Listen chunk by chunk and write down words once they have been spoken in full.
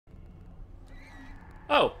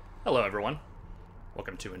Oh, hello everyone.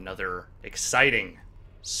 Welcome to another exciting,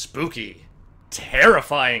 spooky,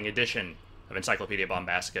 terrifying edition of Encyclopedia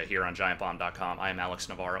Bombastica here on GiantBomb.com. I am Alex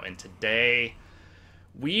Navarro, and today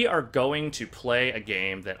we are going to play a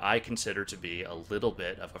game that I consider to be a little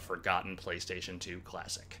bit of a forgotten PlayStation 2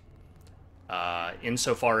 classic.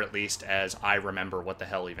 Insofar, at least, as I remember what the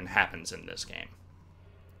hell even happens in this game.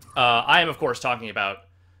 I am, of course, talking about...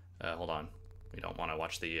 hold on. We don't want to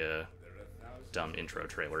watch the dumb intro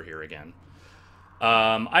trailer here again.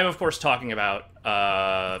 I'm, of course, talking about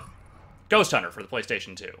Ghosthunter for the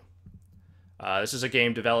PlayStation 2. This is a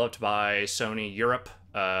game developed by Sony Europe.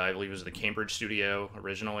 I believe it was the Cambridge studio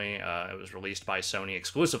originally. It was released by Sony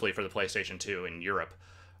exclusively for the PlayStation 2 in Europe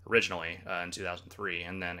originally in 2003,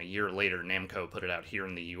 and then a year later Namco put it out here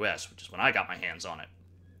in the US, which is when I got my hands on it.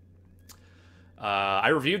 I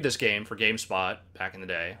reviewed this game for GameSpot back in the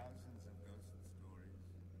day.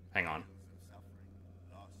 Hang on.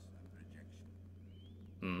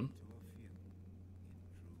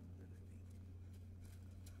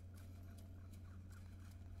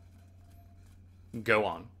 Go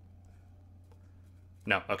on.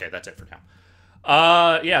 No, okay, that's it for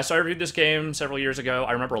now. Yeah, so I reviewed this game several years ago.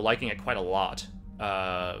 I remember liking it quite a lot.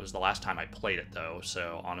 It was the last time I played it, though,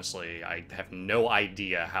 so honestly, I have no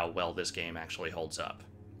idea how well this game actually holds up.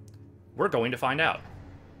 We're going to find out.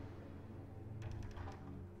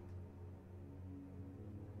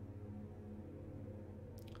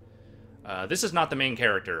 This is not the main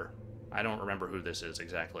character. I don't remember who this is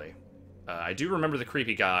exactly. I do remember the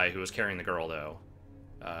creepy guy who was carrying the girl, though.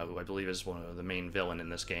 Who I believe is one of the main villain in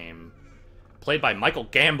this game. Played by Michael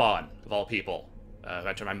Gambon, of all people.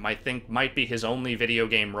 Which I might think might be his only video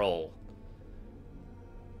game role.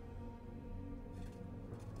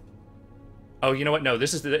 Oh, you know what? No,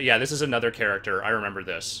 this is this is another character. I remember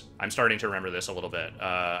this. I'm starting to remember this a little bit.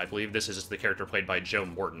 I believe this is the character played by Joe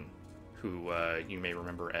Morton, who you may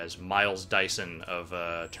remember as Miles Dyson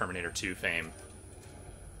of Terminator 2 fame.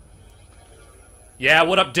 Yeah,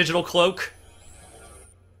 what up, Digital Cloak?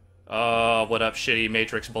 What up, shitty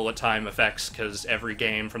Matrix bullet time effects, because every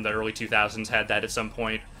game from the early 2000s had that at some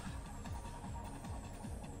point.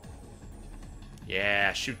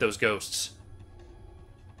 Yeah, shoot those ghosts.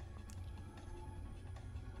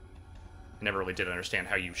 I never really did understand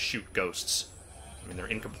how you shoot ghosts. I mean, they're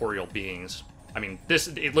incorporeal beings. I mean,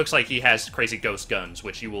 it looks like he has crazy ghost guns,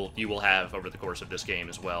 which you will have over the course of this game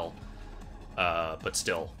as well. But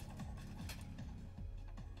still.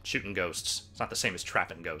 Shooting ghosts. It's not the same as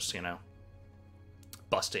trapping ghosts, you know?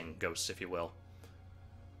 Busting ghosts, if you will.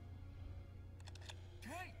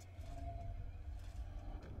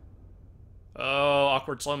 Oh,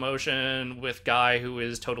 awkward slow motion with guy who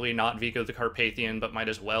is totally not Vigo the Carpathian, but might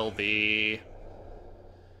as well be.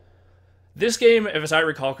 This game, if I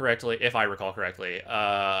recall correctly,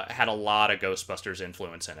 had a lot of Ghostbusters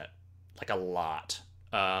influence in it. Like, a lot.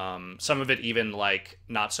 Some of it even, like,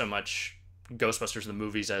 not so much Ghostbusters the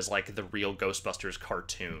movies as, like, the real Ghostbusters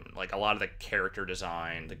cartoon. Like, a lot of the character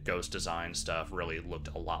design, the ghost design stuff really looked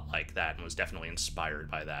a lot like that and was definitely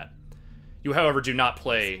inspired by that. You, however, do not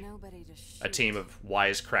play a team of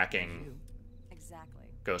wisecracking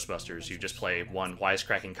Ghostbusters. You just play one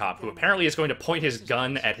wisecracking cop who apparently is going to point his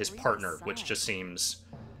gun at his partner, which just seems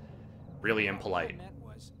really impolite.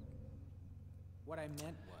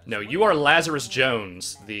 No, you are Lazarus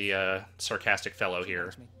Jones, the sarcastic fellow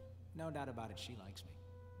here. No doubt about it, she likes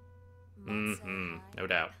me. No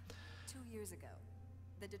doubt. 2 years ago,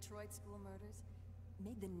 the Detroit school murders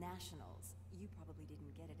made the Nationals. You probably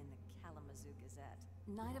didn't get it in the Kalamazoo Gazette.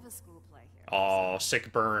 Night of a school play here. Aw,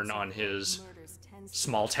 sick burn on his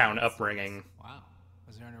small-town upbringing. Wow.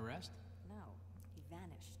 Was there an arrest? No. He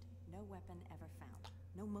vanished. No weapon ever found.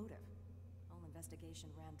 No motive. All investigation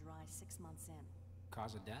ran dry 6 months in.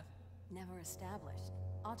 Cause of death? Never established.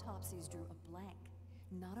 Autopsies drew a blank.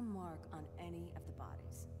 Not a mark on any of the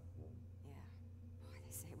bodies. Yeah. Boy,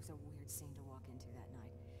 they say it was a weird scene to walk into that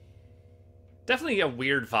night. Definitely a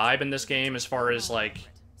weird vibe in this game as far as, like,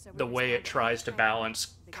 the way it tries to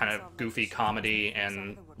balance kind of goofy comedy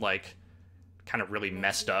and, like, kind of really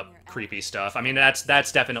messed up, creepy stuff. I mean, that's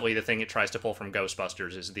definitely the thing it tries to pull from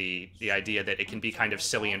Ghostbusters, is the idea that it can be kind of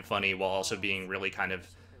silly and funny while also being really kind of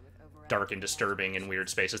dark and disturbing in weird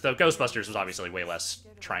spaces. Though Ghostbusters was obviously way less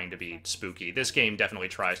trying to be spooky. This game definitely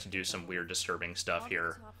tries to do some weird, disturbing stuff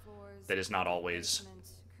here that is not always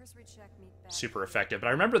super effective. But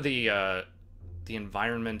I remember the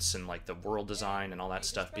environments and, like, the world design and all that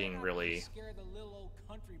stuff being really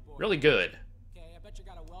good. Okay, I bet you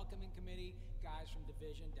got a welcoming committee, guys from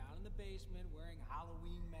Division down in the basement wearing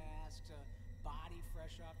Halloween masks, body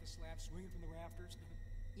fresh off the slab, swinging from the rafters.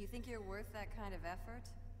 You think you're worth that kind of effort?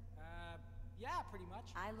 Yeah, pretty much.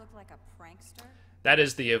 I look like a prankster? That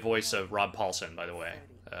is the voice of Rob Paulson, by the way,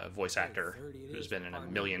 voice actor who's been in a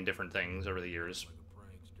million different things over the years.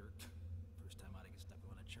 First time I get stuck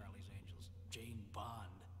with one of Charlie's Angels, Jane Bond.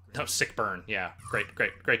 No, sick burn. Yeah,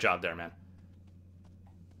 great job there, man.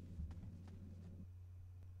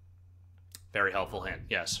 Very helpful hint.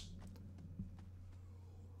 Yes.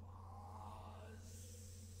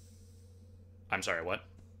 I'm sorry. What?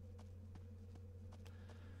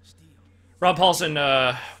 Rob Paulson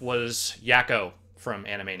was Yakko from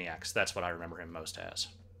Animaniacs. That's what I remember him most as.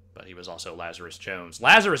 But he was also Lazarus Jones.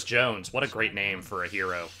 Lazarus Jones! What a great name for a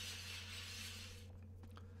hero.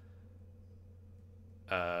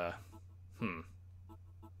 Why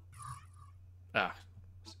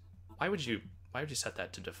would you set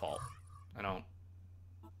that to default? I don't...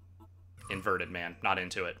 Inverted, man. Not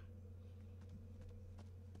into it.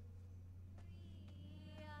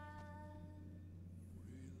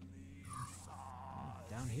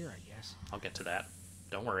 Down here, I guess. I'll get to that.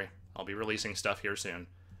 Don't worry. I'll be releasing stuff here soon.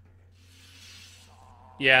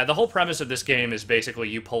 Yeah, the whole premise of this game is basically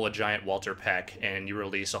you pull a giant Walter Peck and you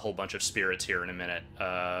release a whole bunch of spirits here in a minute,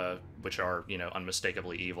 which are, you know,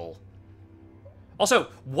 unmistakably evil. Also,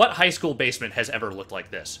 what high school basement has ever looked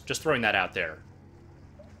like this? Just throwing that out there.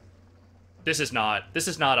 This is not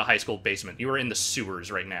a high school basement. You are in the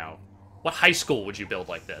sewers right now. What high school would you build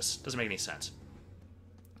like this? Doesn't make any sense.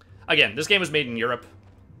 Again, this game was made in Europe.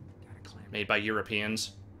 Made by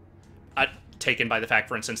Europeans. Taken by the fact,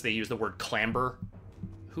 for instance, they use the word clamber.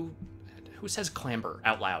 Who says clamber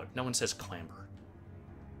out loud? No one says clamber.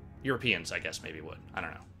 Europeans, I guess, maybe would. I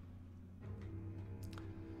don't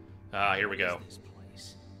know. Here we go.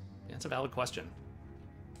 Yeah, that's a valid question.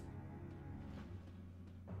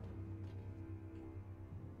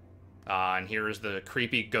 And here's the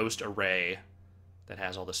creepy ghost array that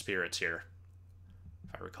has all the spirits here,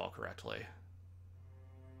 if I recall correctly.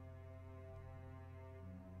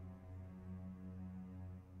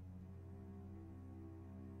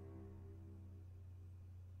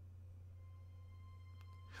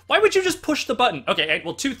 Why would you just push the button? Okay,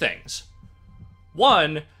 well, two things.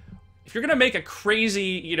 One, if you're gonna make a crazy,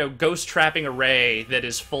 you know, ghost trapping array that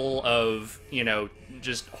is full of, you know,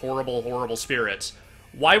 just horrible, horrible spirits,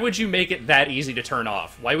 why would you make it that easy to turn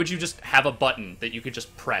off? Why would you just have a button that you could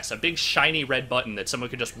just press? A big shiny red button that someone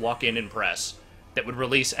could just walk in and press that would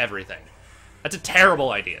release everything. That's a terrible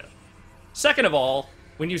idea. Second of all,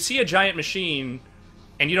 when you see a giant machine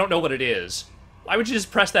and you don't know what it is, why would you just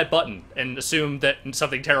press that button and assume that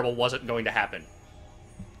something terrible wasn't going to happen?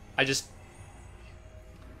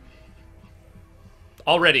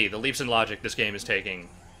 Already, the leaps in logic this game is taking,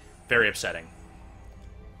 very upsetting.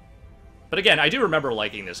 But again, I do remember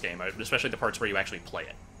liking this game, especially the parts where you actually play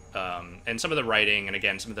it. And some of the writing, and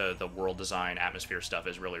again, some of the world design, atmosphere stuff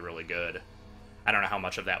is really, really good. I don't know how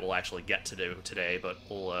much of that we'll actually get to do today, but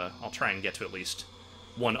I'll try and get to at least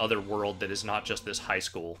one other world that is not just this high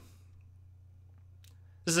school.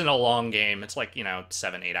 This isn't a long game. It's like, you know,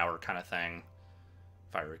 7-8 hour kind of thing,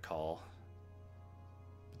 if I recall.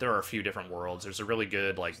 There are a few different worlds. There's a really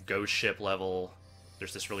good, like, ghost ship level.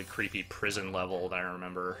 There's this really creepy prison level that I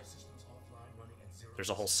remember.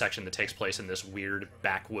 There's a whole section that takes place in this weird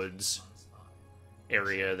backwoods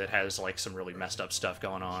area that has, like, some really messed up stuff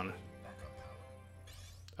going on.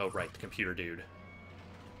 Oh, right, the computer dude.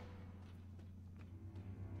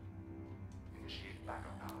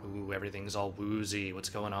 Ooh, everything's all woozy. What's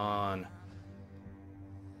going on?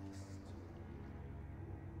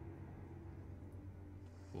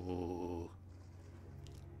 Ooh.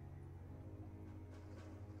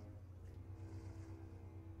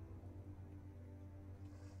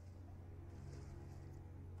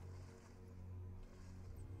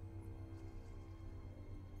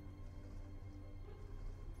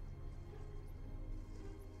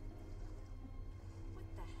 What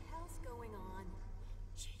the hell's going on?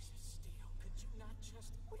 Jesus, Steele, could you not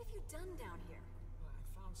just... What have you done down here? Well,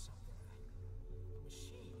 I found something. A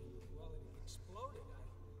machine. Well, it exploded.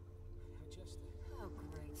 I just... Oh,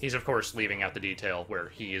 great. He's, of course, leaving out the detail where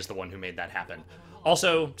he is the one who made that happen.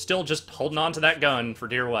 Also, still just holding on to that gun for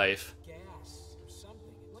dear life. gas or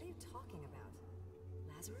something. What are you talking about?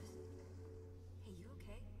 Lazarus? Hey, you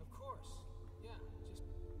okay? Of course. Yeah, just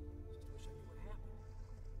wish I knew what happened.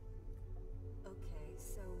 Okay,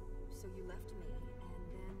 so you left me and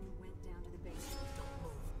then went down to the basement. Don't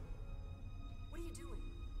move. What are you doing?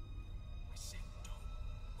 I said don't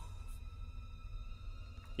move.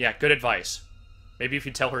 Yeah, good advice. Maybe if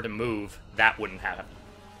you tell her to move, that wouldn't happen.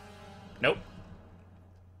 Nope.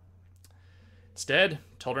 Instead,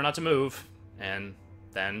 told her not to move, and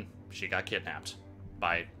then she got kidnapped.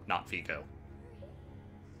 by not Vigo.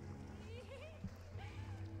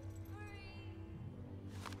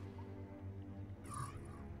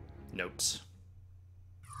 Notes.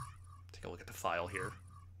 Take a look at the file here.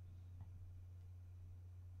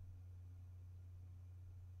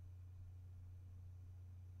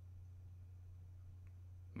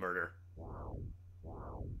 Murder.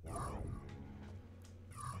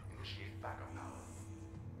 Initiate backup power.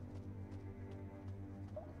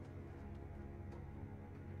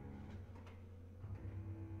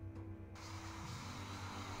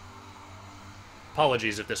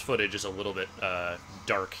 Apologies if this footage is a little bit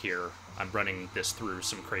dark here. I'm running this through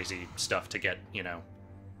some crazy stuff to get, you know,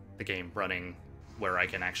 the game running where I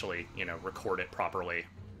can actually, you know, record it properly.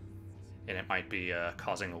 And it might be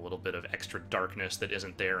causing a little bit of extra darkness that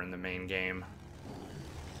isn't there in the main game.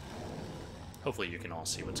 Hopefully you can all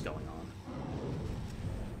see what's going on.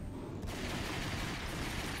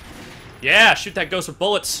 Yeah, shoot that ghost with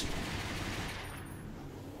bullets!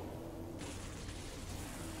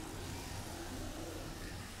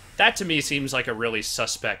 That to me seems like a really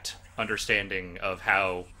suspect understanding of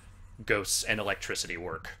how ghosts and electricity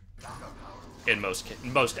work in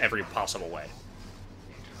most every possible way.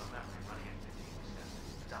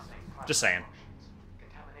 Just saying.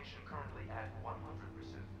 Contamination currently at 100%.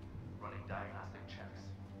 Running diagnostic checks.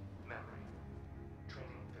 Memory. Training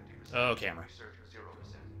 50%. Oh, camera. Research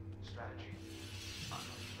 0%. Strategy.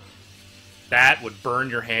 Unconfirmed. That would burn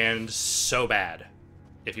your hand so bad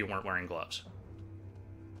if you weren't wearing gloves.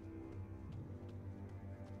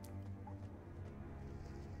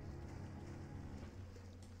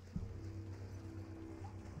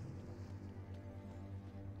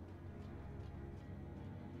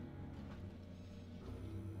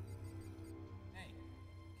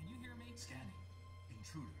 Scanning.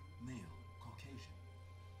 Intruder. Male. Caucasian.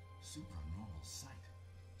 Supernormal sight.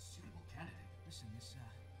 Suitable candidate. Listen, this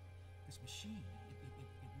machine,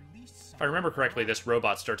 it released some... If I remember correctly, this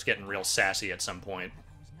robot starts getting real sassy at some point.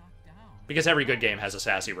 I was knocked down. Because every good game has a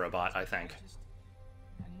sassy robot, I think.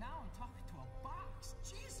 And now I'm talking to a box.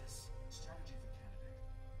 Jesus. Strategy for candidate.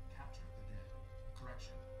 Capture the dead.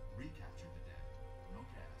 Correction. Recapture the dead. No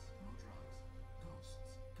gas. No drugs.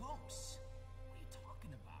 Ghosts. Ghosts? What are you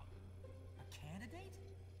talking about? A candidate?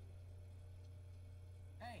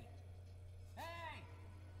 Hey! Hey!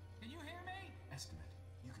 Can you hear me? Estimate.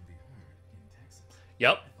 You can be heard in Texas.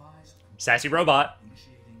 Yep. Advised. Sassy robot.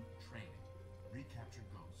 Initiating training. Recapture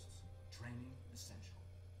ghosts. Training essential.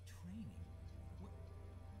 Training?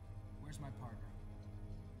 Where's my partner?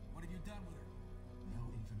 What have you done with her? No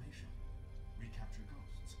information. Recapture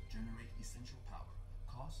ghosts. Generate essential power.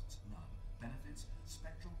 Costs none. Benefits.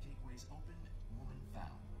 Spectral gateways opened. Woman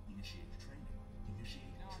found. Initiate training.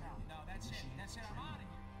 Initiate training. No, that's it. That's it. I'm out of here.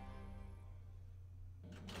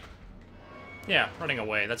 Yeah, running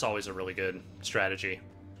away. That's always a really good strategy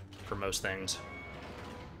for most things.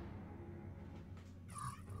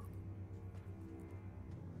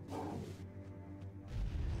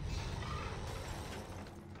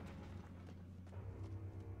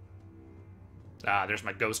 Ah, there's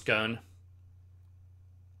my ghost gun.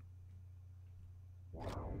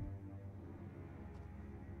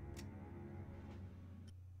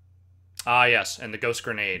 Ah, yes, and the ghost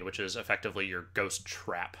grenade, which is effectively your ghost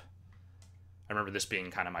trap. I remember this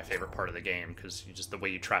being kind of my favorite part of the game, because the way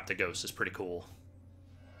you trap the ghost is pretty cool.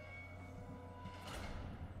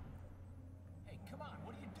 Hey, come on.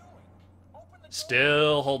 What are you doing? Open the door.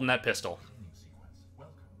 Still holding that pistol. Training sequence.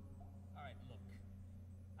 Welcome. All right, look.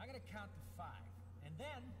 I'm gonna count to 5, and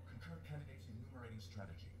then... Concur candidates enumerating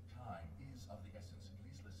strategy. Time is of the essence.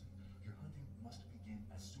 Please listen. Your hunting must begin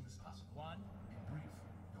as soon as possible. 1. In brief,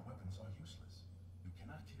 your weapons are useless. You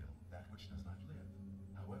cannot kill that which does not live.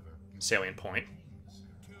 However, you Salient point. can retain the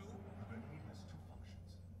spirit. 2. The grenade has 2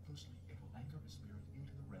 functions. Firstly, it will anchor the spirit into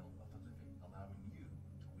the realm of the living, allowing you to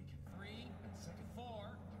weaken it. 3. And second, 4.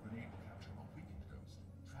 the grenade will capture a weakened ghost,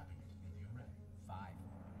 trapping it in the array. 5.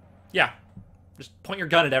 Yeah, just point your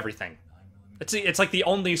gun at everything. 9mm It's like the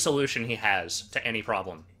only solution he has to any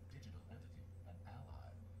problem. digital entity, an ally,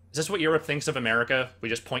 Is this what Europe thinks of America? We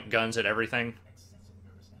just point guns at everything? excessive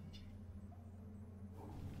nervous energy.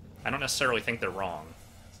 I don't necessarily think they're wrong.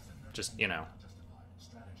 Just, you know, Justified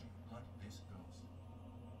strategy. Hunt this ghost.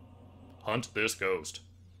 hunt this ghost.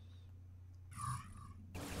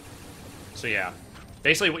 So yeah,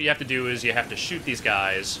 basically what you have to do is you have to shoot these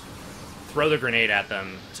guys, throw the grenade at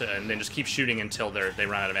them, and then just keep shooting until they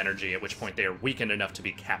run out of energy, at which point they are weakened enough to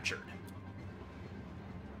be captured.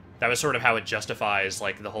 That was sort of how it justifies,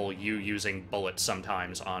 like, the whole you using bullets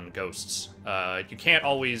sometimes on ghosts. You can't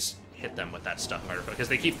always hit them with that stuff, because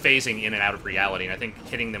they keep phasing in and out of reality, and I think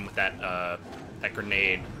hitting them with that That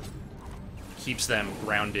grenade keeps them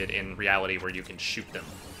grounded in reality where you can shoot them.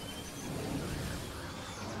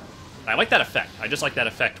 I like that effect. I just like that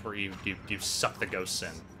effect where you suck the ghosts in.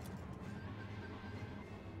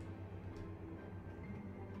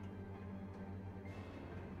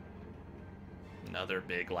 Another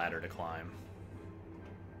big ladder to climb.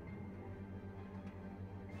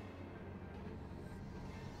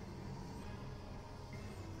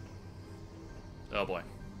 Oh boy.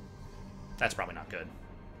 That's probably not good.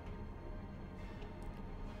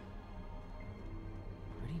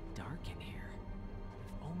 Pretty dark in here.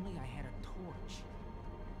 If only I had a torch.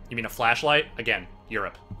 You mean a flashlight? Again,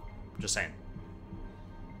 Europe. Just saying.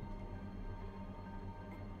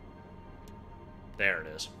 There it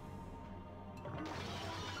is.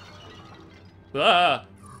 Ah!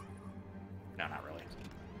 No, not really.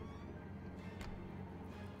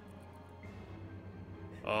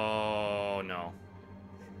 Oh, no.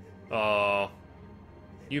 Oh.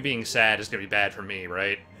 You being sad is gonna be bad for me,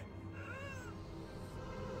 right?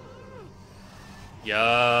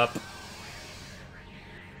 Yup.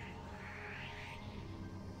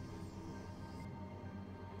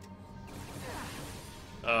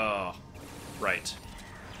 Oh. Right.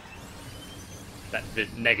 That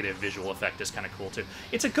negative visual effect is kind of cool, too.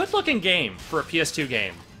 It's a good-looking game for a PS2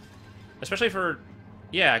 game. Especially for...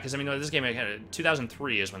 Yeah, because, I mean, this game,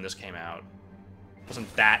 2003 is when this came out. It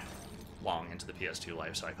wasn't that long into the PS2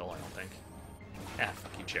 life cycle, I don't think. Ah,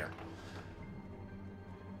 fuck you, chair.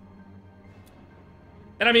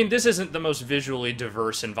 And, I mean, this isn't the most visually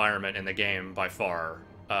diverse environment in the game, by far.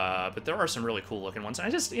 But there are some really cool-looking ones. And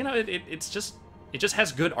I just, you know, it just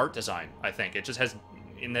has good art design, I think. It just has...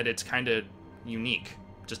 In that it's kind of... unique.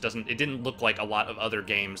 Just doesn't... It didn't look like a lot of other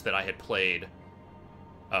games that I had played.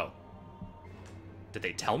 Oh. Did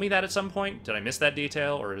they tell me that at some point? Did I miss that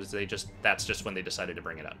detail? Or is they just... That's just when they decided to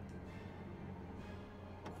bring it up?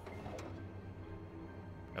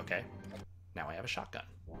 Okay. Now I have a shotgun.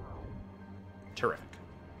 Terrific.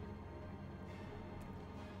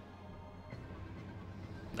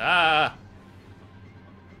 Ah!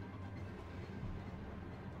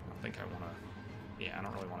 I don't think I want to... Yeah, I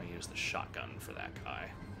don't really want to use the shotgun for that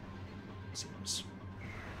guy. Seems...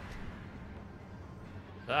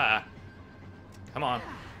 Ah! Come on.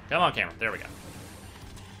 Come on, camera. There we go.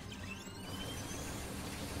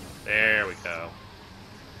 There we go.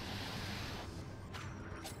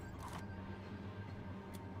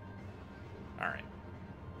 Alright.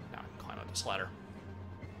 Now I can climb up this ladder.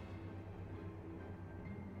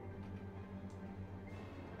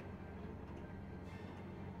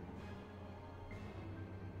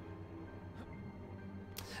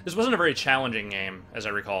 This wasn't a very challenging game, as I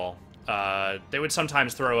recall. They would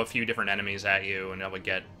sometimes throw a few different enemies at you, and it would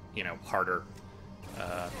get, you know, harder.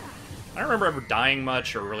 I don't remember ever dying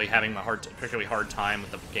much or really having a particularly hard time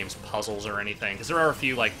with the game's puzzles or anything, because there are a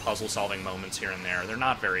few, like, puzzle-solving moments here and there. They're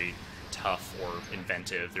not very tough or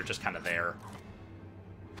inventive. They're just kind of there.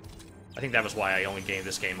 I think that was why I only gave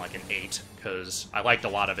this game, like, an 8, because I liked a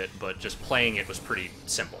lot of it, but just playing it was pretty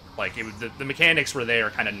simple. Like, it was, the mechanics were there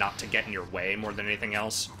kind of not to get in your way more than anything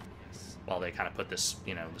else, while they kind of put this,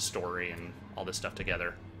 you know, the story and all this stuff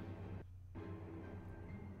together.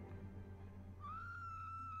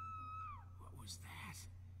 What was that?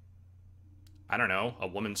 I don't know, a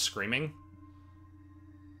woman screaming?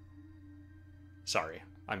 Sorry,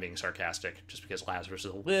 I'm being sarcastic, just because Lazarus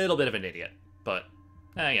is a little bit of an idiot, but,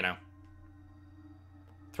 you know.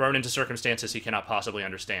 Thrown into circumstances he cannot possibly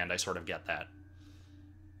understand, I sort of get that.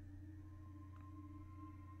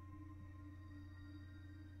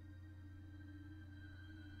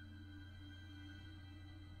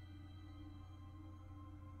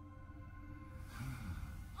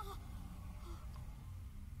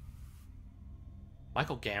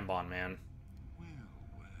 Michael Gambon, man.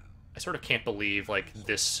 I sort of can't believe, like,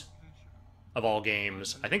 this, of all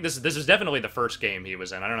games. I think this is definitely the first game he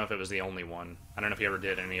was in. I don't know if it was the only one. I don't know if he ever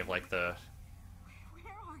did any of, like, the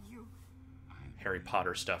Where are you? Harry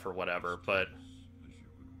Potter stuff or whatever, but...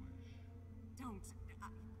 Don't.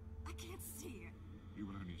 I can't see it. You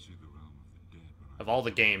will only see the realm of the dead when Of all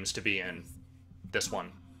the games to be in, this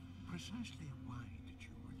one. Precisely why did you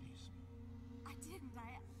release me? I didn't.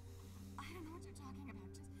 I don't know what you're talking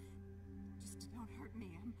about. Just don't hurt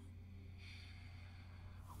me.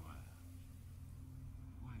 Quiet.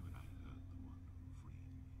 Why would I hurt the one who freed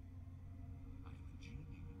me? I am a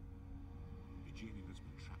genie. A genie that's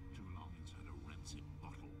been trapped too long inside a rancid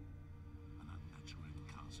bottle. An unnatural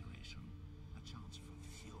incarceration. A chance for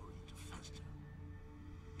fury to fester.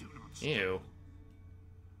 Do not stop. Ew.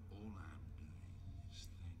 All I'm doing is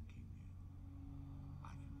thanking you. I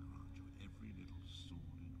can grant you every little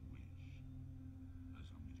sordid wish.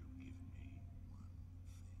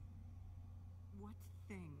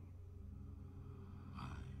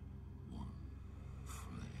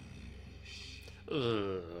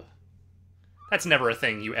 ugh. That's never a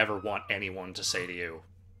thing you ever want anyone to say to you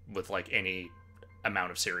with, like, any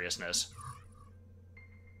amount of seriousness.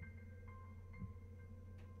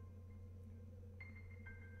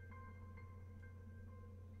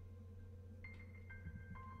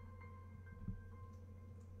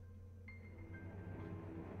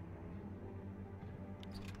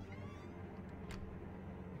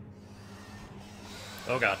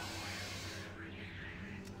 Oh god.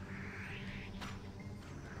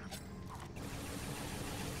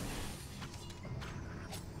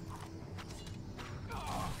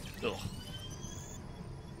 Ugh.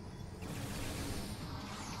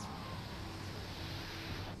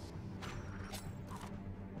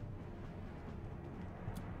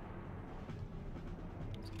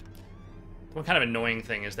 One kind of annoying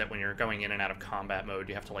thing is that when you're going in and out of combat mode,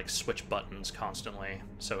 you have to, like, switch buttons constantly.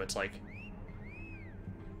 So it's like...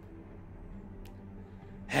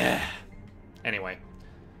 Anyway.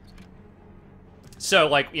 So,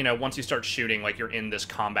 like, you know, once you start shooting, like, you're in this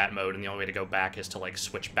combat mode, and the only way to go back is to, like,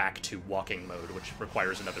 switch back to walking mode, which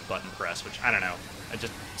requires another button press, which, I don't know,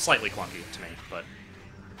 just slightly clunky to me, but...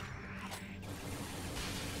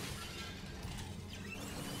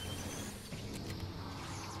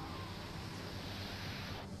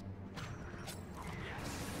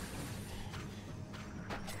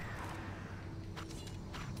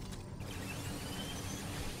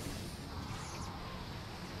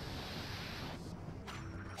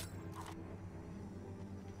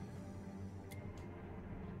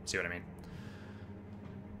 See what I mean?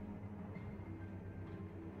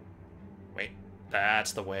 Wait,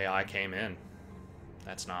 that's the way I came in.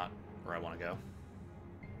 That's not where I want to go.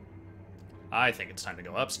 I think it's time to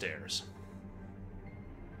go upstairs.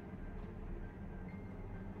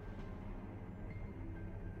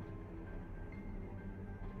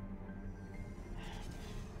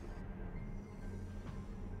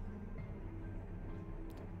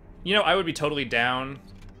 You know, I would be totally down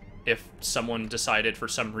if someone decided for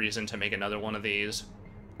some reason to make another one of these.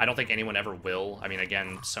 I don't think anyone ever will. I mean,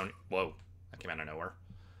 again, Sony... Whoa, that came out of nowhere.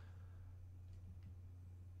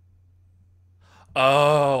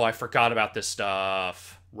 Oh, I forgot about this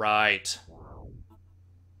stuff. Right.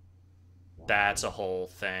 That's a whole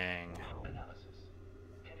thing.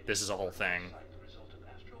 This is a whole thing.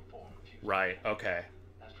 Right, okay.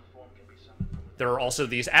 There are also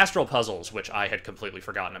these astral puzzles, which I had completely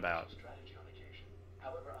forgotten about.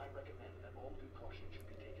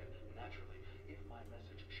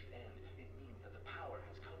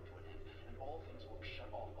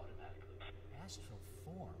 Astral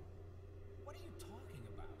form? What are you talking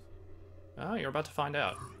about? Oh, you're about to find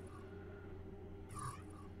out.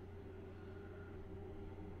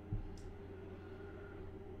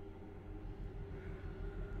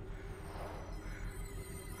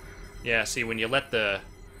 Yeah, see, when you let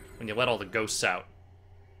all the ghosts out,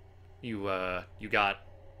 you got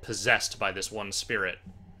possessed by this one spirit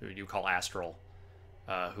who you call Astral,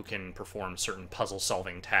 who can perform certain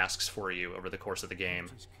puzzle-solving tasks for you over the course of the game.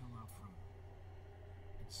 Just come out from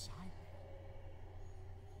inside me.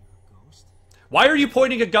 You're a ghost? Why are you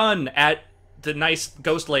pointing a gun at the nice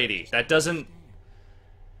ghost lady? That doesn't...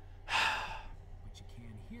 But you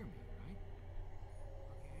can't hear me, right?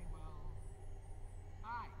 Okay, well...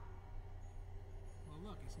 Hi. Well,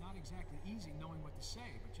 look, it's not exactly easy knowing what to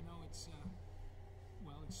say, but you know, it's,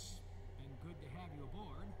 well, it's been good to have you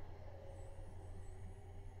aboard.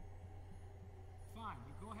 Fine,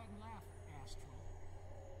 you go ahead and laugh, Astral.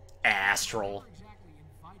 Astral. I never exactly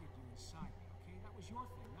invited you inside me, okay? That was your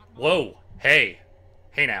thing, not mine. Whoa. Hey.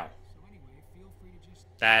 Hey now. So anyway, feel free to just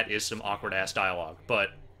That is some awkward-ass dialogue, but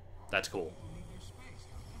that's cool. leave their space,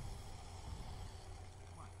 don't you?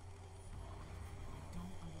 What? I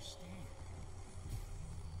don't understand.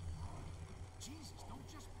 Jesus, don't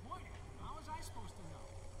just point at me. How was I supposed to know?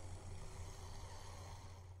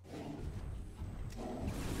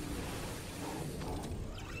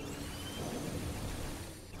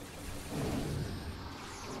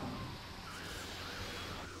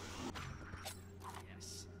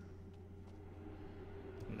 Yes.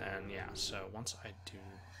 And then, yeah, so once I do...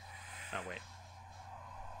 Oh, wait.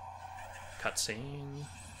 Cutscene.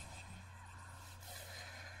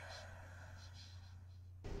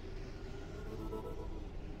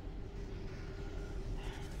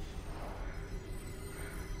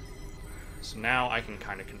 So now I can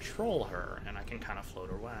kind of control her, and I can kind of float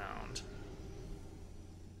around.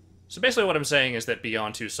 So basically what I'm saying is that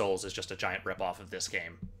Beyond Two Souls is just a giant ripoff of this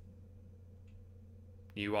game.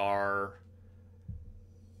 You are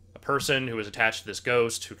a person who is attached to this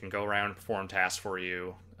ghost who can go around and perform tasks for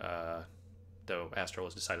you, though Astral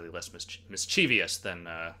is decidedly less mischievous than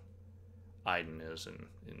Aiden is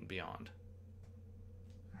in Beyond.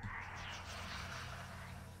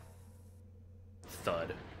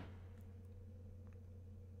 Thud.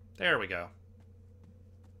 There we go.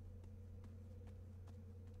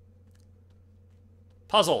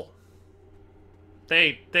 Puzzle.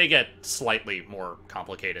 They get slightly more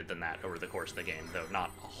complicated than that over the course of the game, though not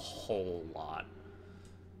a whole lot.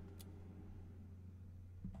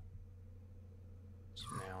 So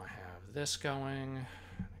now I have this going.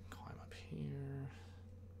 I can climb up here.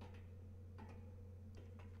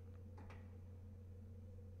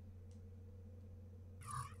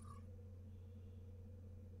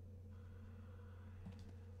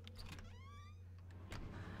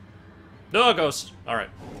 No, ghost. All right.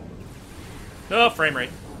 No, frame rate.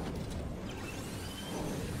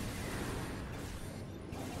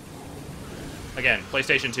 Again,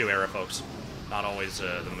 PlayStation 2 era, folks. Not always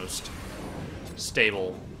the most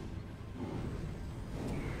stable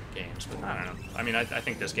games, but I don't know. I mean, I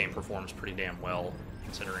think this game performs pretty damn well,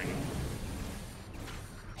 considering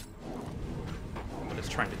what it's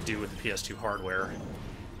trying to do with the PS2 hardware.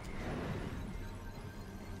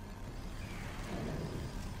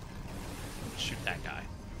 Shoot that guy.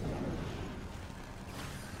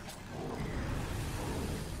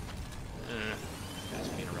 Guy's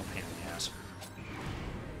being a real pain in the ass.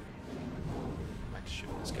 Back to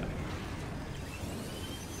shooting this guy.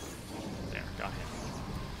 There, got him.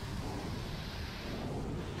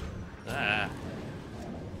 Ah.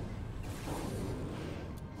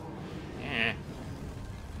 Eh. I'm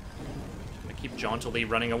gonna keep jauntily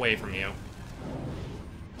running away from you.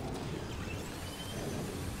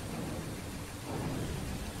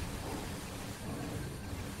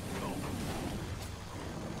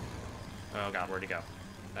 Oh god, where'd he go?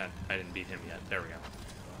 I didn't beat him yet. There we go.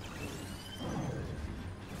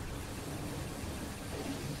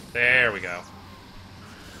 There we go.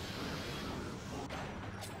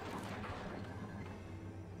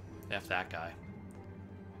 F that guy.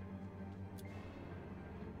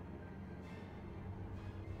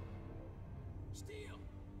 Steal.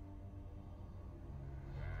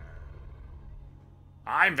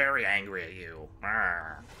 I'm very angry at you.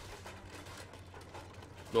 Arrgh.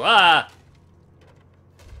 Blah!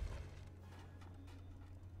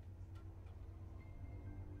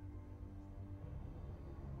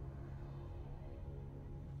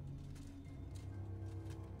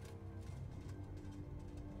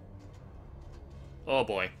 Oh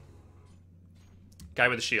boy. Guy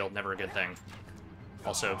with a shield, never a good thing.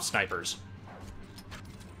 Also, snipers.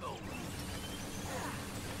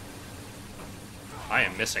 I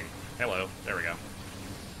am missing. Hello. There we go.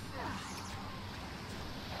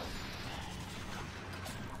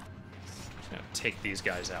 Just gonna take these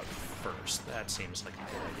guys out first. That seems like a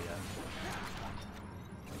good idea.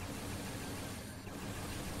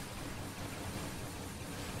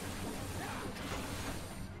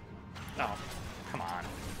 Oh, come on.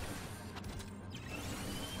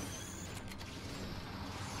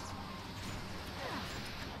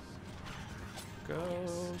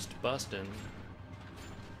 Ghost bustin'.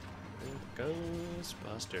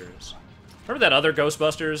 Ghostbusters. Remember that other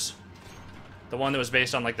Ghostbusters? The one that was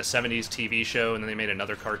based on like the 70s TV show and then they made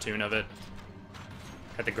another cartoon of it?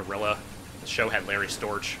 Had the gorilla. The show had Larry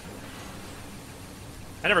Storch.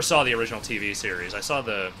 I never saw the original TV series. I saw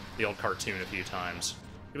the old cartoon a few times.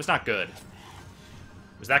 It was not good.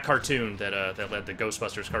 It was that cartoon that that led the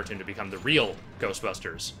Ghostbusters cartoon to become the real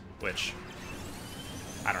Ghostbusters, which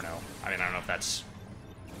I don't know. I mean, I don't know if that's...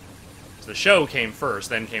 So the show came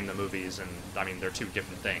first, then came the movies, and I mean, they're two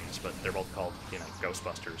different things, but they're both called, you know,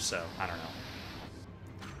 Ghostbusters, so I don't know.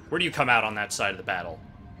 Where do you come out on that side of the battle?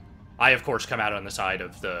 I, of course, come out on the side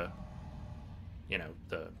of the, you know,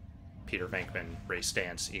 the Peter Venkman, Ray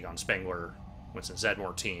Stantz, Egon Spengler, Winston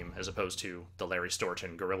Zeddemore team, as opposed to the Larry Storch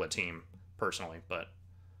and Gorilla team, personally, but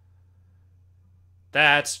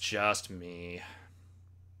that's just me.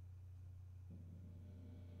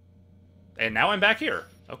 And now I'm back here.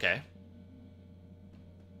 Okay.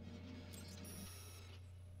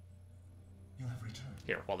 You have returned.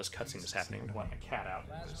 Here, while this cutscene is happening, I'm gonna let my cat out.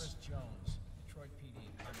 Lazarus Jones, Detroit PD.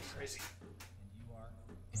 Crazy. And you are?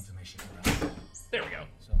 Information around. There we go.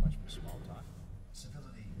 So much for small talk.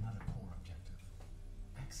 Civility, not a core objective.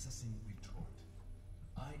 Accessing retort.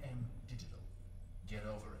 I am digital. Get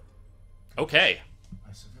over it. Okay.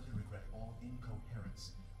 I severely regret all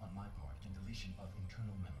incoherence on my part and deletion of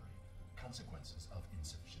internal memory. Consequences of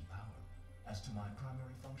insufficient power. As to my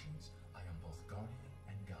primary functions, I am both guardian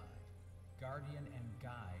and guide. Guardian and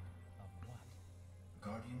guide of what?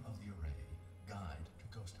 Guardian of the array, guide to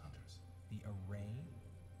ghost hunters. The array?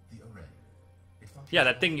 The array. It functions Yeah,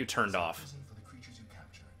 that thing you turned as a off. prison for the creatures you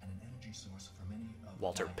capture and an energy source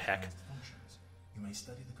Walter Peck. Functions. You may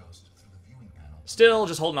study the ghost through the viewing panel. Still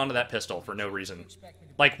just holding on to that pistol for no reason.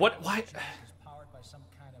 Like, what? Why? Is powered by some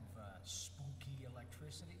kind of spooky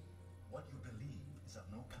electricity. What you believe is of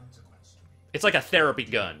no consequence to me. It's like a therapy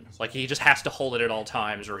gun. Like, he just has to hold it at all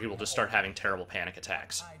times or he will just start having terrible panic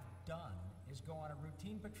attacks. I've done is go on a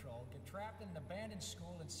routine patrol, get trapped in an abandoned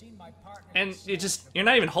school, and seen my partner. And it just, you're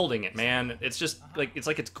not even holding it, man. It's just, like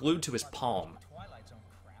it's glued to his palm. Twilight Zone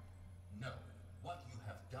crap. No. What you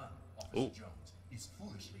have done, Officer Jones, is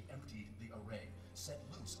foolishly emptied the array, set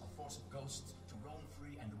loose a force of ghosts to roam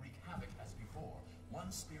free and wreak havoc as before.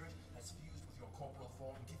 One spirit has fused with your corporal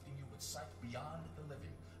form, gifting you with sight beyond the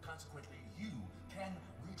living. Consequently, you can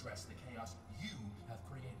redress the chaos you have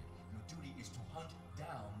created. Your duty is to hunt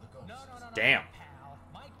down the ghosts. No, Damn. pal.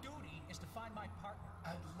 My duty is to find my partner.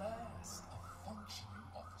 At last, a functioning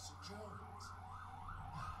Officer Jones.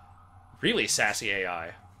 Really sassy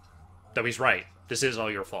AI. Though he's right. This is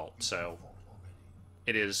all your fault, so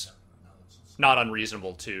it is not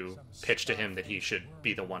unreasonable to pitch to him that he should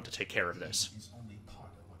be the one to take care of this. Is only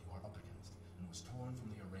part of what you are up against, and was torn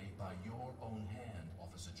from the array by your own hand,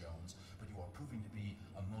 Officer Jones, but you are proving to be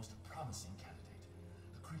a most promising candidate.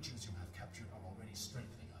 The creatures you have captured are already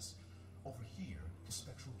strengthening us. Over here, the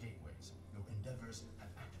spectral gateways. Your endeavors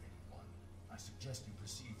have activated one. I suggest you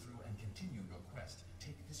proceed through and continue your quest.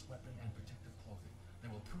 Take this weapon and protective clothing. They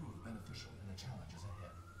will prove beneficial in the challenges ahead.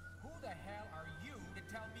 Who the hell are you to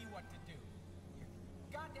tell me what to do? Your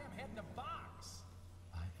goddamn head in a box.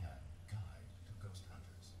 I am guide to ghost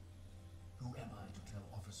hunters. Who am I to tell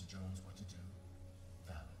Officer Jones what to do?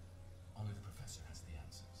 Valid. Only the professor has the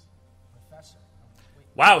answers. Professor. Wait,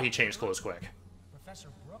 Wow, he changed clothes quick. Professor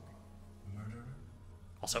Brook? Murderer?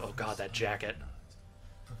 Also, oh god, that jacket.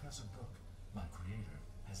 Professor Brooke, my creator,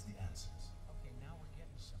 has the answers. Okay, now we're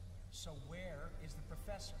getting somewhere. So where is the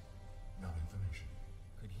professor? No information.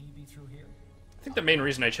 Could he be through here? I think the main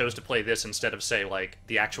reason I chose to play this instead of, say, like,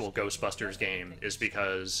 the actual Ghostbusters game is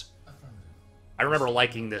because I remember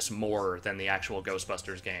liking this more than the actual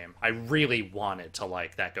Ghostbusters game. I really wanted to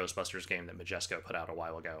like that Ghostbusters game that Majesco put out a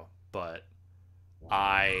while ago, but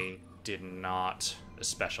I did not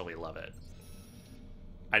especially love it.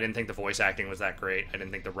 I didn't think the voice acting was that great. I didn't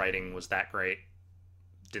think the writing was that great.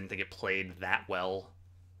 Didn't think it played that well.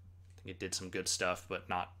 I think it did some good stuff, but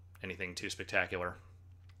not anything too spectacular.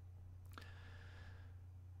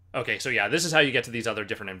 Okay, so yeah, this is how you get to these other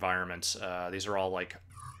different environments. These are all, like,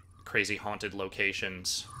 crazy haunted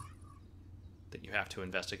locations that you have to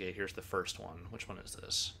investigate. Here's the first one. Which one is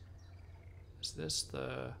this? Is this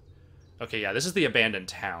the... Okay, yeah, this is the abandoned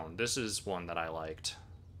town. This is one that I liked.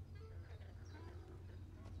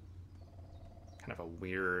 Kind of a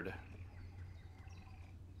weird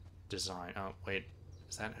design. Oh, wait.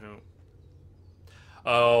 Is that who?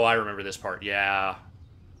 Oh, I remember this part. Yeah.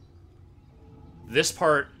 This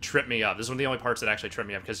part tripped me up. This is one of the only parts that actually tripped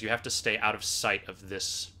me up because you have to stay out of sight of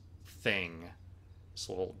this thing. This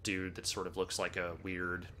little dude that sort of looks like a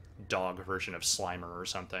weird dog version of Slimer or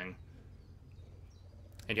something.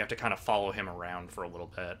 And you have to kind of follow him around for a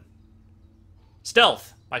little bit.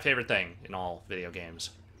 Stealth! My favorite thing in all video games.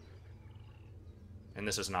 And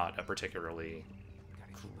this is not a particularly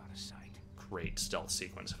great stealth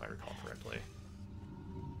sequence, if I recall correctly.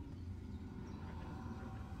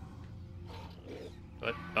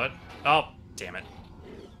 But, oh, damn it.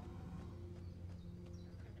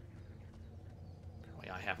 Apparently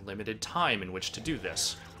I have limited time in which to do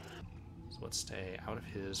this. So let's stay out of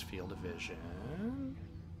his field of vision.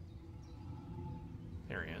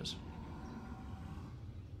 There he is.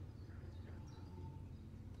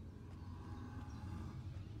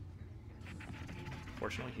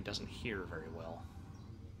 Fortunately, he doesn't hear very well.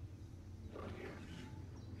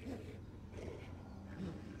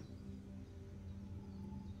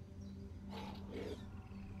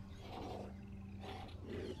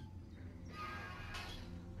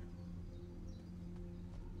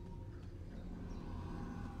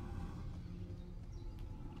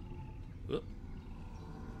 Whoop.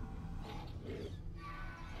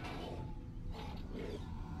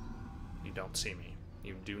 You don't see me.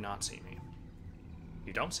 You do not see me.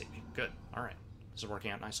 You don't see me. Good. All right. This is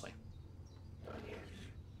working out nicely.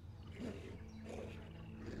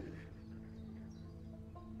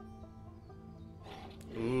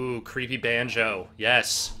 Ooh, creepy banjo.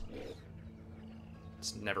 Yes.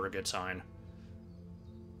 It's never a good sign.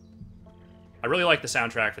 I really like the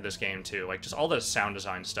soundtrack for this game, too. Like, just all the sound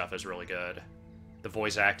design stuff is really good. The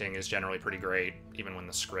voice acting is generally pretty great, even when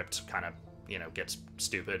the script kind of, you know, gets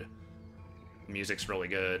stupid. Music's really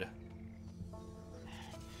good.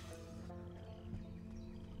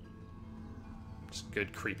 Just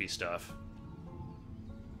good, creepy stuff.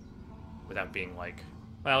 without being, like...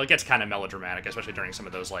 Well, it gets kind of melodramatic, especially during some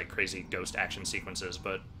of those, like, crazy ghost action sequences,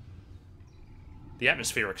 but the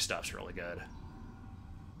atmospheric stuff's really good.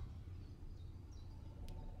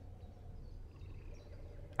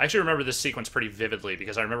 I actually remember this sequence pretty vividly,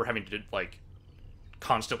 because I remember having to, like,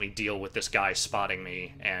 constantly deal with this guy spotting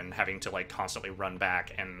me and having to, like, constantly run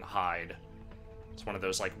back and hide. It's one of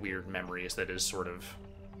those, like, weird memories that is sort of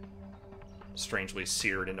strangely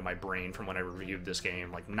seared into my brain from when I reviewed this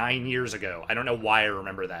game, like, 9 years ago. I don't know why I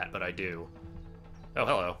remember that, but I do. Oh,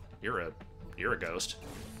 hello. You're a ghost.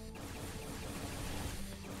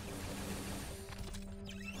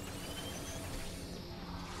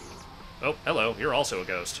 Oh, hello. You're also a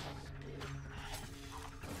ghost.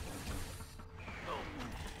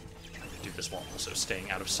 Do this while also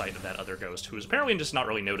staying out of sight of that other ghost, who is apparently just not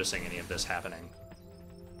really noticing any of this happening.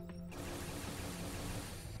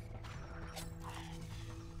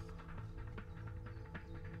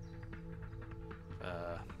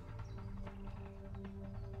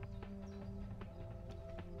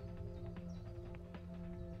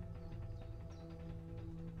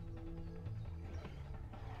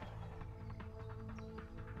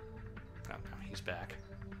 Oh, no, he's back.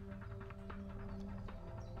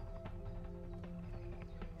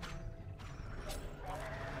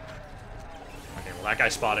 Okay, well that guy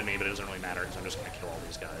spotted me, but it doesn't really matter, because I'm just gonna kill all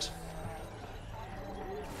these guys.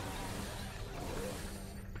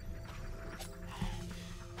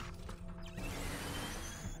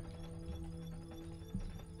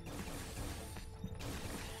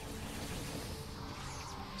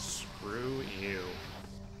 Screw you.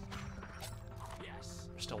 Yes.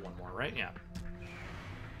 There's still one more, right? Yeah.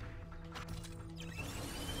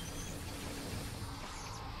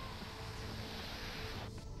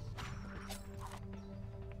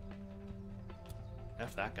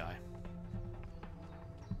 F that guy.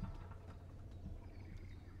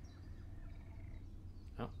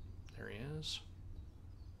 Oh, there he is.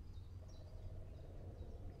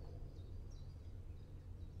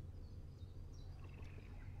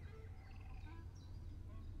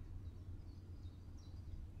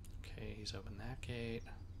 Okay, he's opened that gate.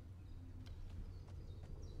 I'm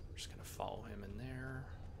just gonna follow him in there.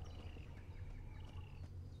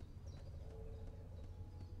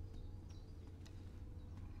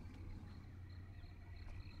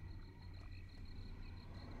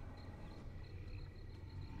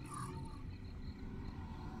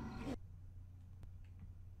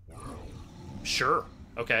 Sure.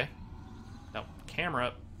 Okay. No.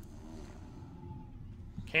 Camera.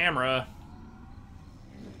 Camera.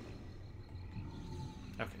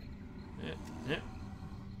 Okay. Yeah.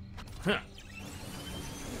 Huh.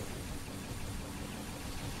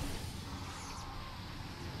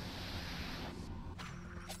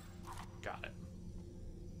 Got it.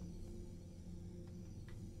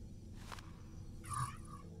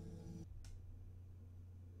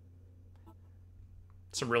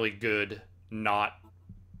 Some really good, not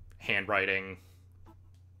handwriting.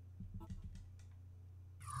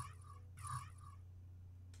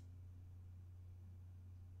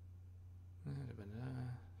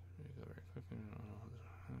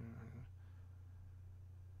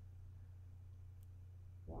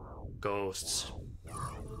 Ghosts.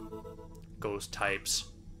 Ghost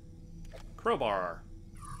types. Crowbar.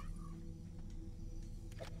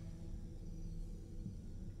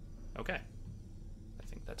 Okay. I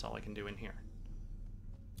think that's all I can do in here.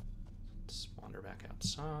 Let's wander back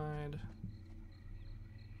outside.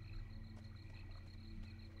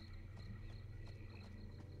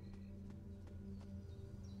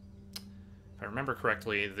 If I remember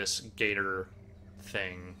correctly, this gator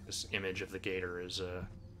thing, this image of the gator is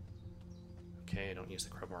okay, don't use the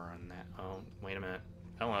crowbar on that. Oh, wait a minute.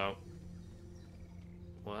 Hello.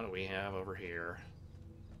 What do we have over here?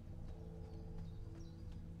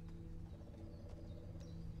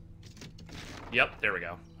 Yep, there we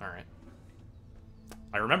go. Alright.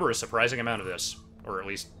 I remember a surprising amount of this. Or at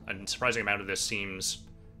least, a surprising amount of this seems...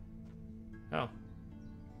 Oh.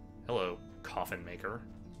 Hello, coffin maker.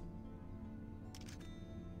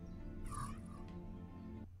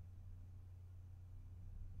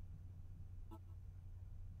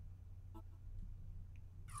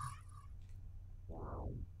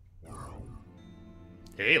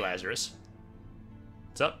 Hey, Lazarus.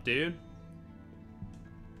 What's up, dude?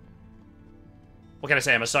 What can I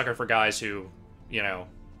say? I'm a sucker for guys who, you know,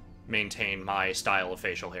 maintain my style of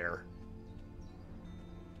facial hair.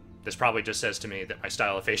 This probably just says to me that my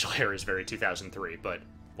style of facial hair is very 2003, but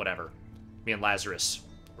whatever. Me and Lazarus,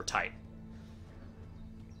 we're tight.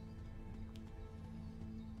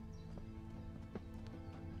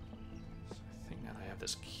 So I think now I have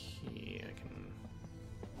this key, I can...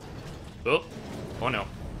 Oh. Oh no.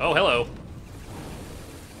 Oh, hello.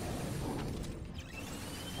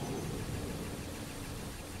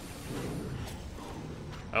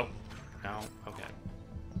 Oh. No. Okay.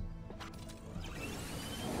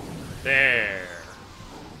 There.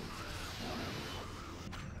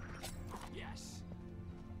 Yes.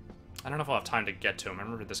 I don't know if I'll have time to get to him. I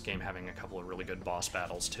remember this game having a couple of really good boss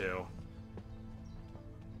battles, too.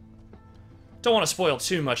 Don't want to spoil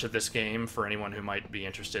too much of this game for anyone who might be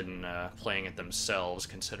interested in playing it themselves,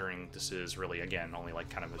 considering this is really, again, only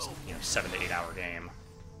like kind of a 7 to 8 hour game.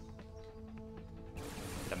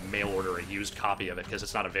 To mail order a used copy of it because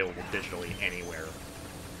it's not available digitally anywhere.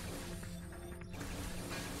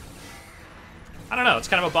 I don't know, it's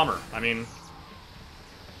kind of a bummer. I mean,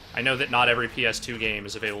 I know that not every PS2 game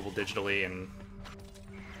is available digitally, and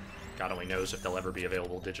God only knows if they'll ever be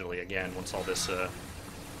available digitally again once all this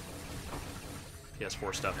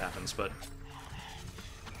PS4 stuff happens, but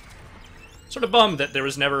sort of bummed that there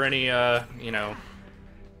was never any, you know,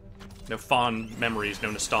 no fond memories,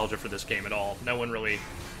 no nostalgia for this game at all. No one really...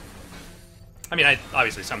 I mean,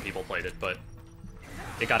 obviously some people played it, but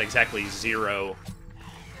it got exactly 0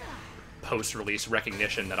 post-release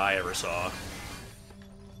recognition that I ever saw.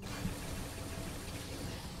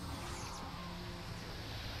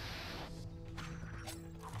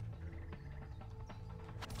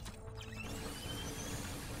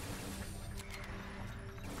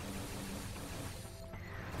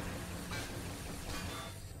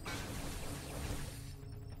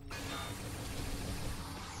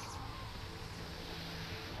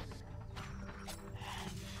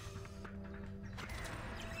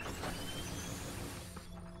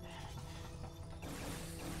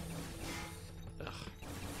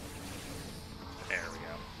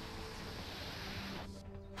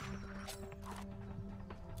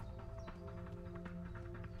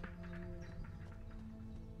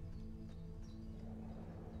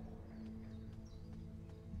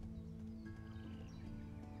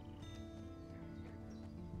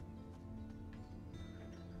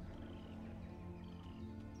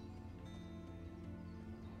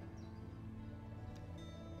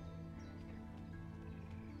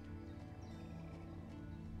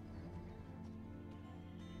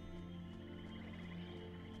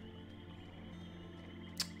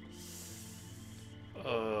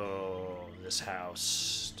 Oh, this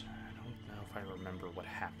house. I don't know if I remember what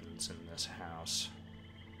happens in this house.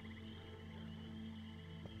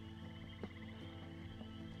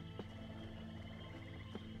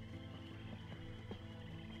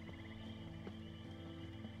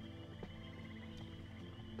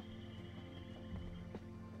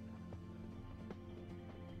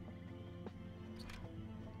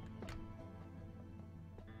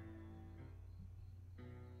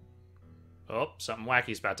 Oh, something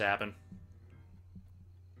wacky's about to happen.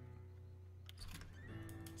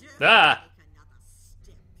 Ah!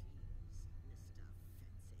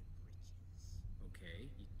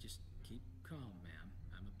 Okay, you just keep calm, ma'am.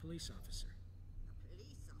 I'm a police officer. A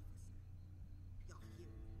police officer? You're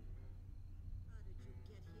you. How did you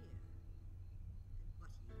get here? And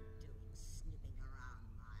what are you doing sniffing around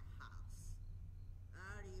my house?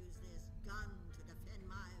 I'll use this gun to defend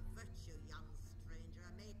my virtue, young stranger.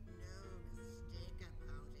 Make no mistake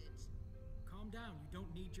about it. Calm down, you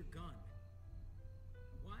don't need your gun.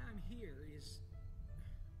 Why I'm here is...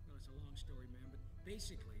 Well, it's a long story, ma'am, but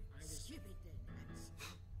basically, I was... Skip it then, Hans.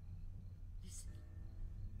 Listen,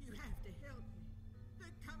 you have to help me.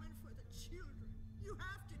 They're coming for the children. You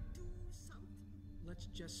have to do something. Let's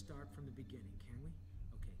just start from the beginning, can we?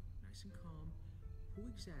 Okay, nice and calm. Who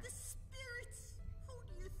The exactly... spirits! Who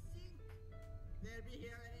do you think? They'll be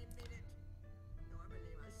here any minute.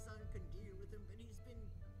 Normally my son can deal with them, but he's been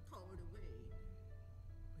called away.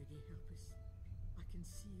 Will you help us? I can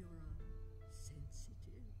see you're a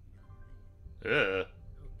sensitive young man. Ugh.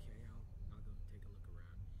 Okay, I'll go take a look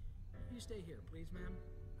around. You stay here, please, ma'am.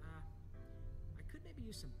 I could maybe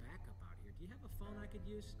use some backup out here. Do you have a phone I could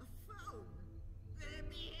use? A phone? They'll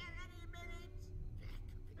be here any minute.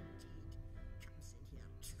 Backup indeed. Comes in here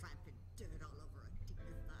tramping dirt all over a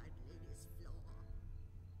dignified lady's floor.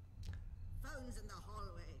 Phone's in the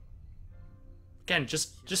hallway. Again,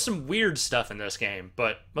 just some weird stuff in this game,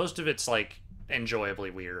 but most of it's, like,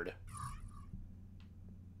 enjoyably weird.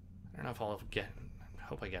 I don't know if I'll get... I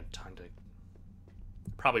hope I get time to...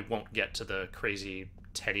 Probably won't get to the crazy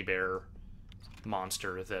teddy bear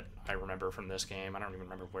monster that I remember from this game. I don't even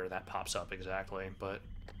remember where that pops up exactly, but...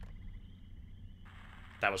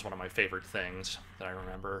 That was one of my favorite things that I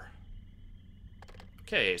remember.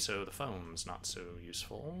 Okay, so the phone's not so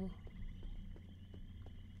useful.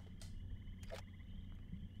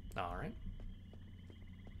 Alright.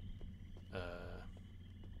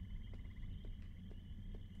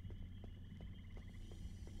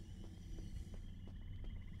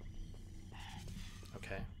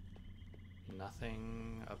 Okay.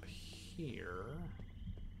 Nothing up here.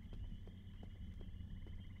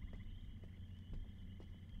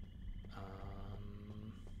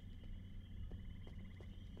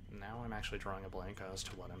 Now I'm actually drawing a blank as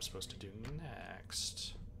to what I'm supposed to do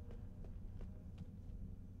next.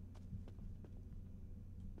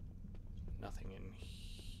 Nothing in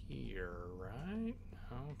here, right?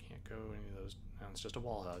 No, can't go any of those. No, it's just a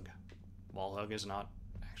wall hug. Wall hug is not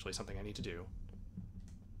actually something I need to do.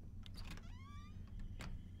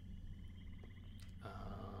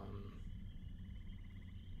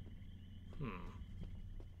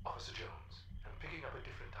 Officer Jones, I'm picking up a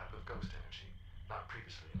different type of ghost energy, not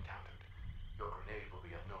previously encountered. Your grenade will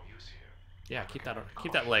be of no use here. Yeah, keep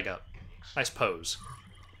that leg up. Nice pose.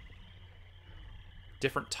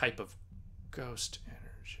 Different type of ghost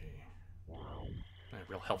energy.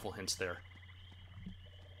 Real helpful hints there.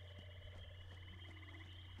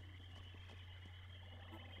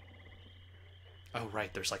 Oh,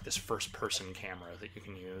 right, there's like this first-person camera that you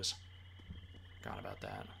can use. Forgot about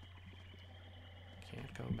that.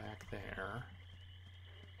 Can't go back there.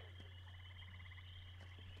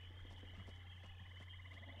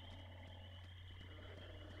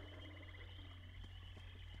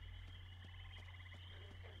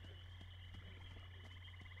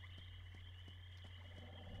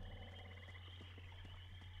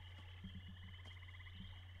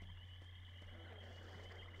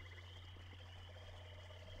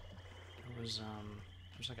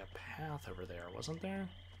 There's like a path over there, wasn't there?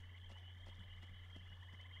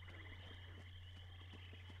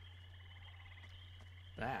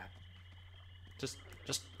 That. Just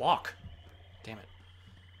walk. Damn it.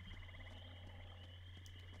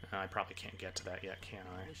 I probably can't get to that yet, can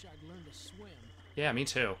I? Wish I'd learned to swim. Yeah, me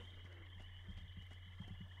too.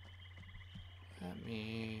 Let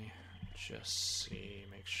me just see,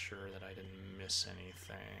 make sure that I didn't miss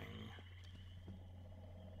anything.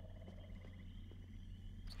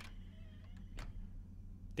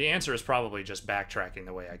 The answer is probably just backtracking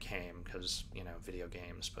the way I came, because, you know, video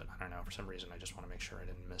games, but I don't know, for some reason I just want to make sure I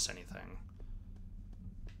didn't miss anything.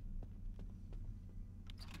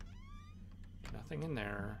 Nothing in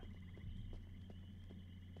there.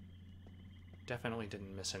 Definitely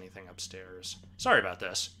didn't miss anything upstairs. Sorry about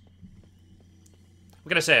this. I'm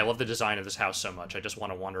gonna say, I love the design of this house so much, I just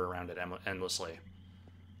want to wander around it endlessly.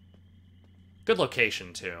 Good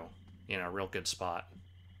location, too. You know, real good spot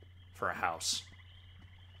for a house.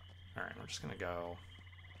 Alright, we're just gonna go.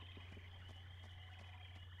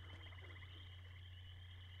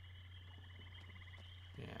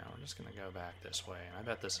 Yeah, we're just gonna go back this way, and I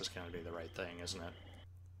bet this is gonna be the right thing, isn't it?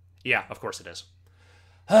 Yeah, of course it is.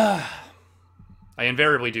 I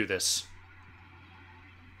invariably do this.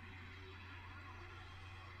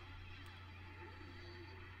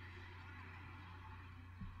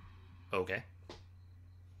 Okay.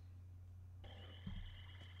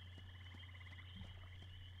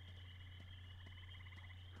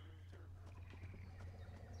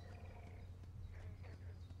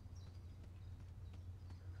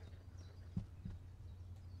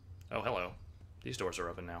 Oh, hello. These doors are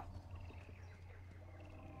open now.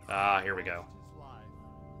 Ah, here we go.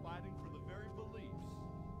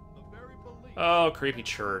 Oh, creepy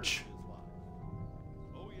church.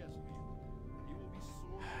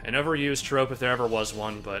 An overused trope if there ever was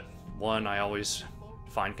one, but one I always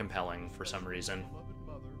find compelling for some reason.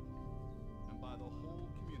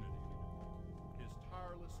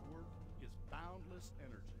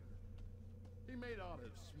 He may not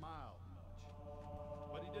have smiled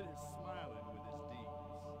much, but he did his smiling with his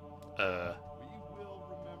deeds. We will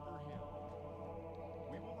remember him.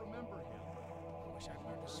 We will remember him. I wish I'd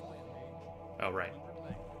learned to swim. Oh, right.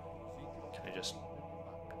 Can I just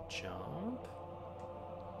jump?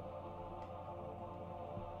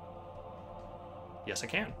 Yes, I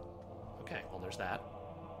can. Okay, well, there's that.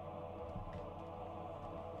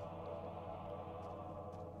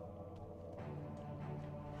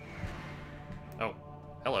 Oh,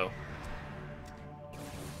 hello.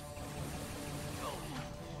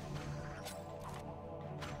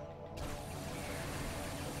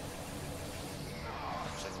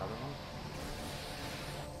 There's another one.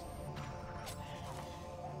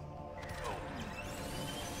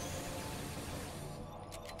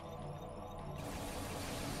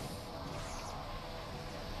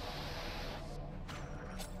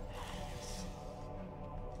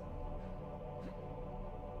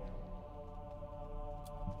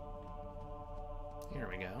 Here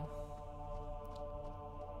we go.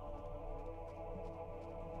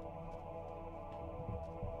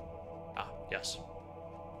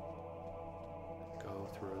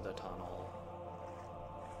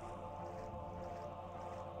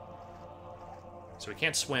 So he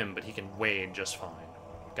can't swim, but he can wade just fine.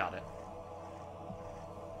 Got it.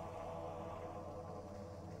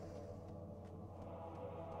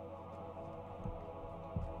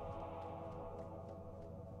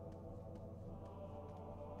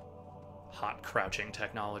 Hot crouching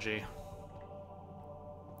technology.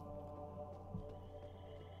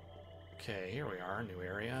 Okay, here we are, new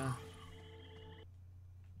area.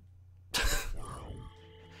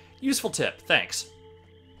 Useful tip, thanks.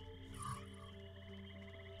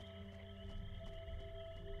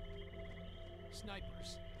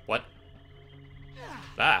 Snipers. What?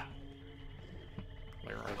 Ah!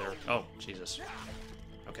 Where are there? Oh, Jesus.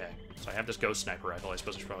 Okay, so I have this ghost sniper rifle. I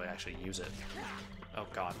suppose I should probably actually use it. Oh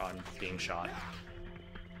god, I'm being shot.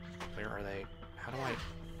 Where are they? How do I...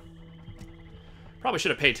 Probably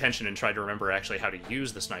should have paid attention and tried to remember actually how to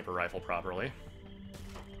use the sniper rifle properly.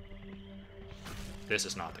 This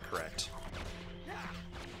is not the correct...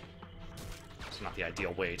 It's not the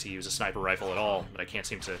ideal way to use a sniper rifle at all, but I can't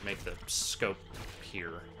seem to make the scope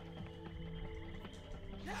here.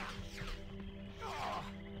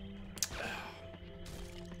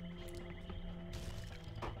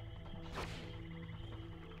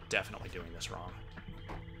 Definitely doing this wrong.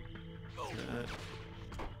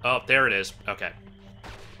 Oh, there it is. Okay.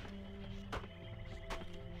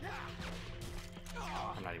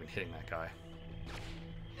 I'm not even hitting that guy.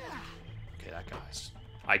 Okay, that guy's...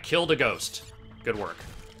 I killed a ghost. Good work.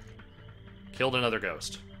 Killed another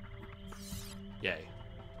ghost. Yay.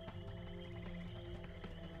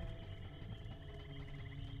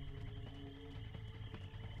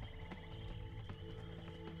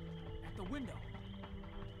 At the window.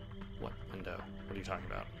 What window? What are you talking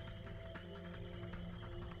about?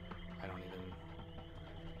 I don't even...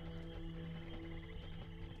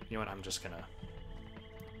 You know what? I'm just gonna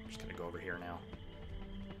go over here now.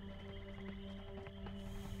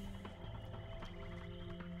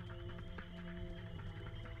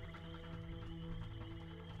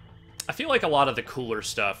 I feel like a lot of the cooler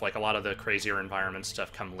stuff, like a lot of the crazier environment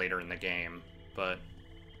stuff, come later in the game, but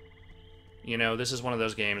you know, this is one of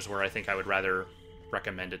those games where I think I would rather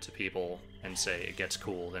recommend it to people and say it gets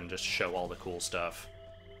cool than just show all the cool stuff.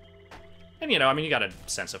 And you know, I mean, you got a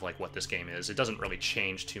sense of like what this game is. It doesn't really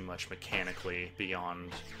change too much mechanically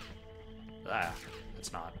beyond... Ah,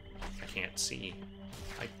 it's not. I can't see.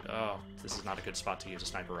 Oh, this is not a good spot to use a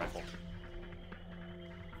sniper rifle.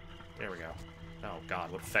 There we go. Oh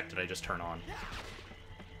god, what effect did I just turn on?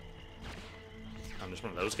 I'm just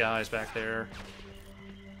one of those guys back there.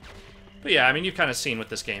 But yeah, I mean, you've kind of seen what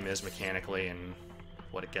this game is mechanically and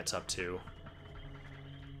what it gets up to.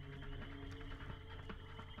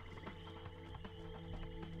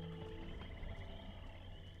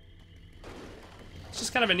 It's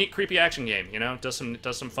just kind of a neat, creepy action game, you know? Does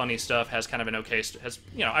some funny stuff, has kind of an okay... has,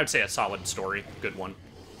 you know, I'd say a solid story. Good one.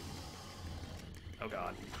 Oh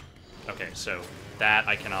god. Okay, so that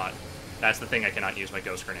I cannot... That's the thing I cannot use my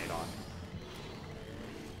ghost grenade on.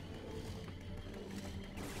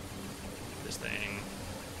 This thing.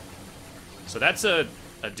 So that's a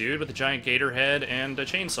dude with a giant gator head and a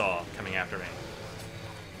chainsaw coming after me.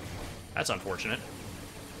 That's unfortunate.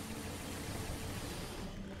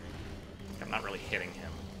 I'm not really hitting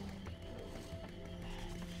him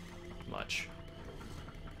much.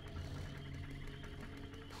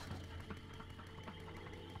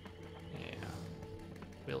 Yeah.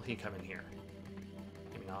 Will he come in here?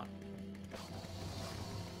 Maybe not.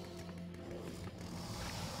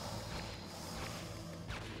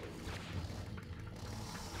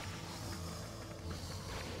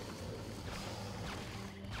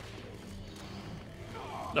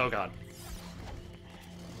 Oh god.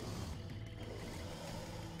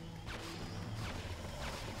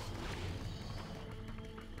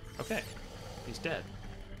 Okay, he's dead.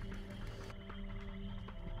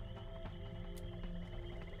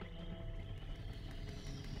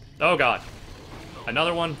 Oh god.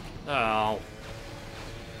 Another one? Oh.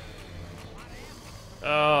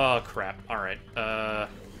 Oh, crap. Alright, run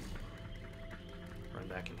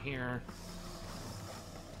back in here.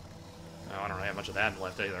 Oh, I don't really have much of that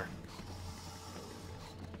left either.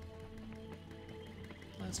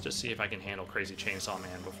 Let's just see if I can handle Crazy Chainsaw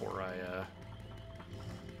Man before I,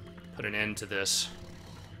 put an end to this.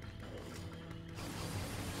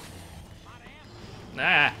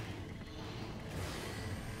 Ah!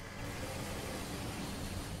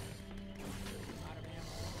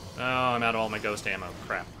 Oh, I'm out of all my ghost ammo.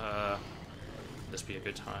 Crap. This be a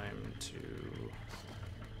good time to...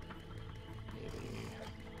 maybe...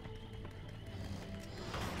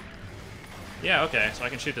 Yeah, okay, so I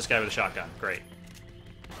can shoot this guy with a shotgun. Great.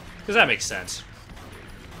 Because that makes sense.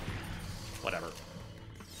 Whatever.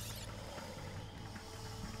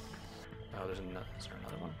 Oh, there's another. Is there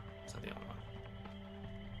another one? Is that the only one?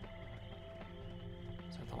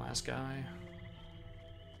 Is that the last guy?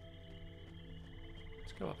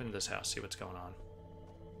 Let's go up into this house, see what's going on.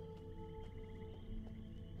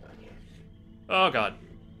 Oh god.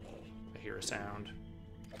 I hear a sound.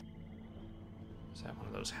 Is that one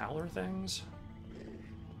of those howler things?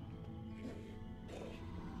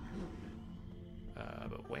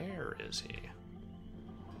 But where is he?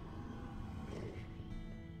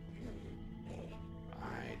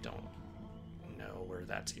 I don't know where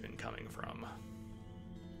that's even coming from.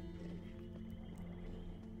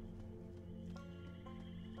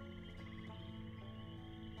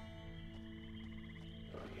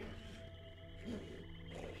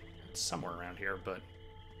 It's somewhere around here, but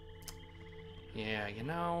yeah, you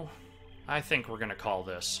know, I think we're gonna call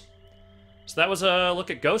this. So that was a look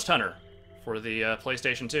at Ghosthunter for the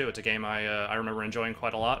PlayStation 2. It's a game I remember enjoying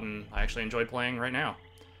quite a lot, and I actually enjoyed playing right now.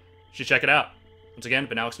 You should check it out. Once again,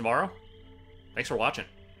 been Alex Navarro. Thanks for watching.